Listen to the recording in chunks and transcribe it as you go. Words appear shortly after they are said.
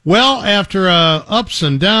Well, after ups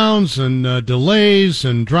and downs and delays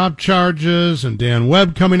and dropped charges and Dan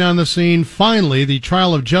Webb coming on the scene, finally the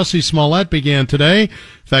trial of Jussie Smollett began today. In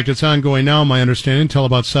fact, it's ongoing now, my understanding, until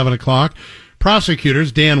about 7 o'clock.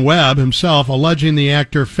 Prosecutors, Dan Webb himself, alleging the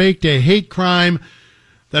actor faked a hate crime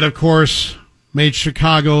that, of course, made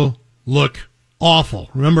Chicago look awful.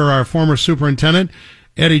 Remember our former superintendent,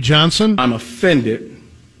 Eddie Johnson? I'm offended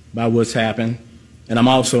by what's happened, and I'm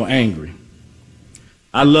also angry.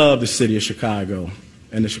 I love the city of Chicago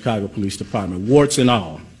and the Chicago Police Department, warts and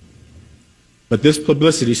all. But this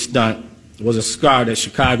publicity stunt was a scar that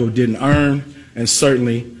Chicago didn't earn and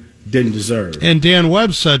certainly didn't deserve. And Dan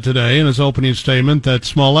Webb said today in his opening statement that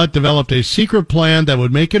Smollett developed a secret plan that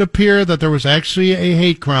would make it appear that there was actually a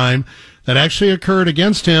hate crime that actually occurred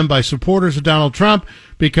against him by supporters of Donald Trump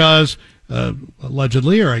because,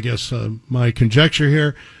 allegedly, or I guess my conjecture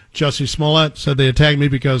here, Jussie Smollett said they attacked me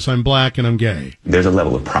because I'm black and I'm gay. There's a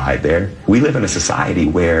level of pride there. We live in a society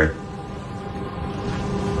where,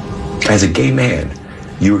 as a gay man,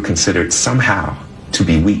 you are considered somehow to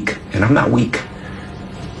be weak. And I'm not weak.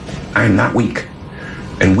 I am not weak.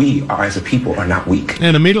 And we, as a people, are not weak.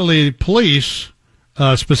 And immediately, police,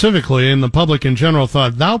 specifically, and the public in general,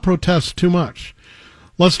 thought, thou protest too much.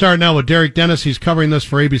 Let's start now with Derricke Dennis. He's covering this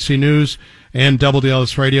for ABC News and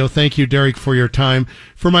WDLS Radio. Thank you, Derricke, for your time.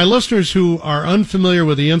 For my listeners who are unfamiliar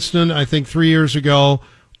with the incident, I think 3 years ago,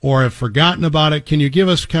 or have forgotten about it, can you give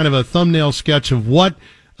us kind of a thumbnail sketch of what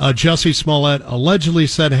Jussie Smollett allegedly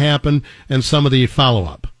said happened and some of the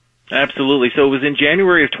follow-up? Absolutely. So it was in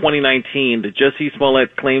January of 2019 that Jussie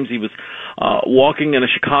Smollett claims he was walking in a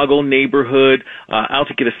Chicago neighborhood out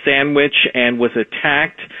to get a sandwich and was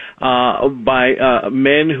attacked by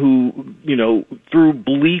men who, threw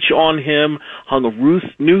bleach on him, hung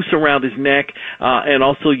a noose around his neck, and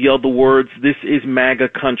also yelled the words, "This is MAGA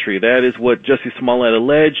country." That is what Jussie Smollett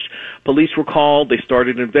alleged. Police were called. They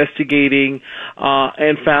started investigating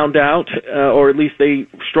and found out, or at least they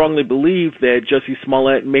strongly believe, that Jussie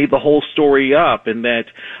Smollett made the whole story up and that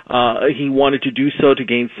he wanted to do so to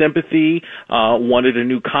gain sympathy, wanted a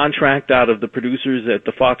new contract out of the producers at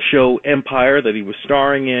the Fox show Empire that he was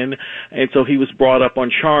starring in, and so he was brought up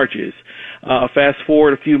on charges. Fast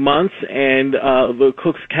forward a few months, and the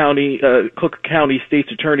Cook County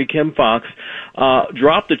State's Attorney Kim Foxx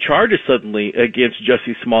dropped the charges suddenly against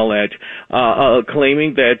Jussie Smollett,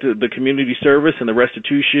 claiming that the community service and the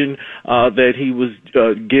restitution that he was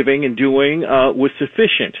giving and doing was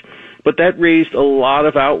sufficient. But that raised a lot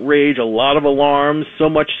of outrage, a lot of alarms, so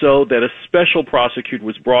much so that a special prosecutor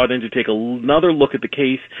was brought in to take another look at the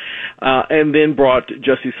case and then brought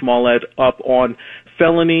Jussie Smollett up on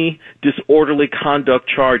felony disorderly conduct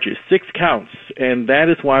charges, 6 counts, and that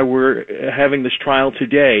is why we're having this trial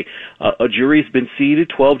today. A jury's been seated,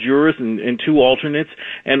 12 jurors and 2 alternates,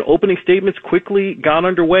 and opening statements quickly got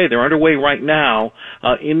underway. They're underway right now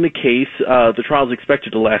in the case. The trial is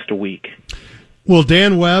expected to last a week. Will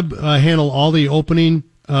Dan Webb handle all the opening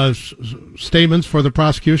statements for the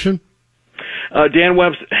prosecution? Dan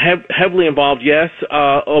Webb's heavily involved, yes,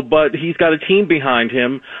 but he's got a team behind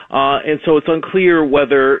him, and so it's unclear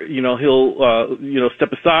whether he'll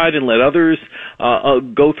step aside and let others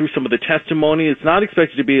go through some of the testimony. It's not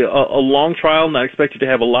expected to be a long trial, not expected to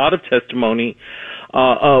have a lot of testimony.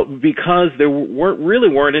 Because there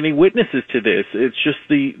weren't any witnesses to this. It's just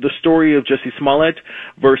the story of Jussie Smollett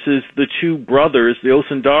versus the 2 brothers, the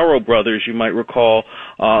Osundaro brothers, you might recall,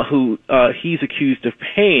 who he's accused of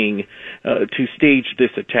paying to stage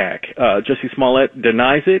this attack. Jussie Smollett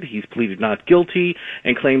denies it. He's pleaded not guilty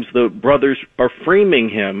and claims the brothers are framing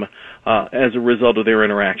him as a result of their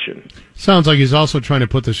interaction. Sounds like he's also trying to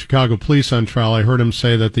put the Chicago police on trial. I heard him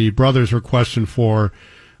say that the brothers were questioned for,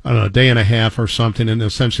 I don't know, a day and a half or something, and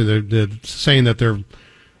essentially they're saying that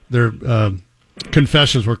their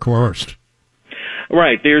confessions were coerced.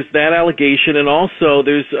 Right. There's that allegation, and also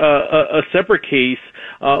there's a separate case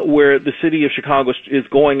where the city of Chicago is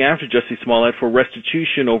going after Jussie Smollett for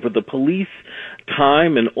restitution over the police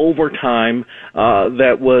time and overtime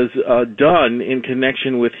that was done in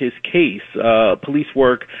connection with his case. Police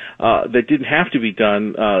work that didn't have to be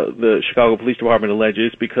done, the Chicago Police Department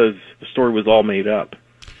alleges, because the story was all made up.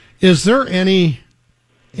 Is there any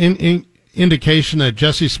indication that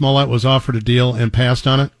Jussie Smollett was offered a deal and passed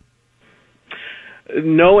on it?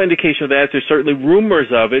 No indication of that. There's certainly rumors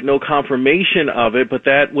of it, no confirmation of it, but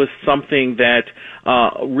that was something that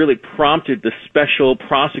really prompted the special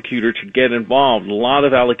prosecutor to get involved. A lot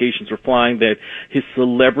of allegations were flying that his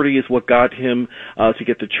celebrity is what got him to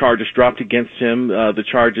get the charges dropped against him, the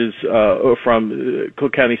charges from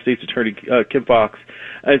Cook County State's Attorney Kim Foxx.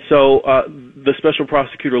 And so the special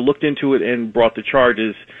prosecutor looked into it and brought the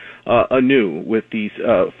charges anew with these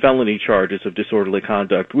felony charges of disorderly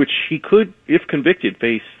conduct, which he could, if convicted,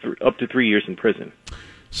 face up to 3 years in prison.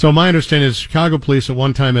 So my understanding is Chicago police at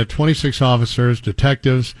one time had 26 officers,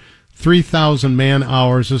 detectives, 3,000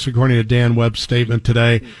 man-hours. This according to Dan Webb's statement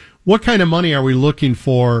today. What kind of money are we looking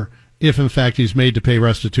for if, in fact, he's made to pay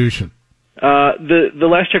restitution? The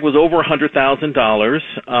last check was over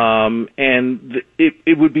 $100,000, and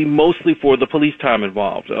it would be mostly for the police time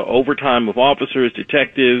involved, overtime of officers,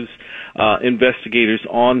 detectives, investigators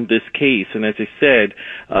on this case. And as I said,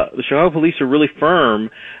 the Chicago police are really firm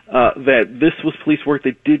that this was police work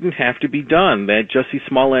that didn't have to be done, that Jussie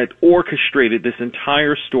Smollett orchestrated this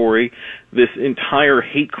entire story, this entire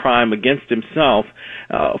hate crime against himself,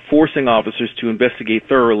 forcing officers to investigate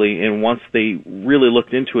thoroughly, and once they really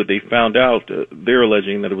looked into it, they found out they're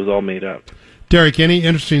alleging that it was all made up. Derricke, any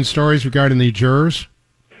interesting stories regarding the jurors?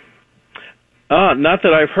 Not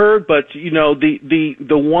that I've heard, but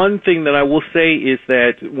the one thing that I will say is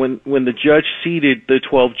that when the judge seated the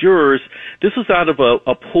 12 jurors, this was out of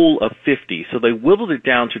a pool of 50, so they whittled it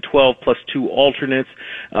down to 12 plus 2 alternates.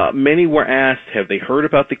 Many were asked, have they heard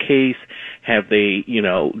about the case? Have they,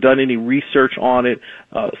 done any research on it?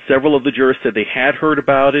 Several of the jurors said they had heard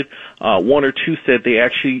about it. One or two said they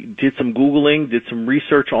actually did some Googling, did some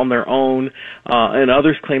research on their own, and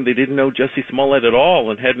others claimed they didn't know Jussie Smollett at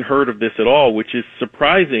all and hadn't heard of this at all, which is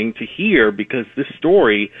surprising to hear because this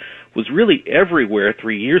story was really everywhere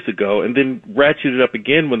 3 years ago and then ratcheted up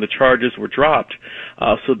again when the charges were dropped.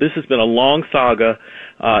 So this has been a long saga.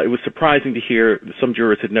 It was surprising to hear some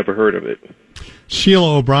jurors had never heard of it.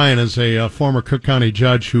 Sheila O'Brien is a former Cook County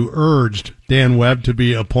judge who urged Dan Webb to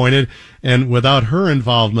be appointed, and without her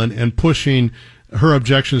involvement and pushing her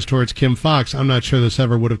objections towards Kim Foxx, I'm not sure this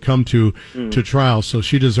ever would have come to trial, so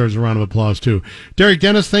she deserves a round of applause, too. Derricke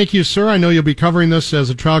Dennis, thank you, sir. I know you'll be covering this as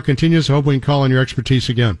the trial continues. I hope we can call on your expertise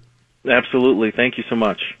again. Absolutely. Thank you so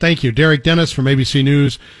much. Thank you. Derricke Dennis from ABC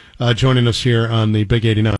News joining us here on the Big 89.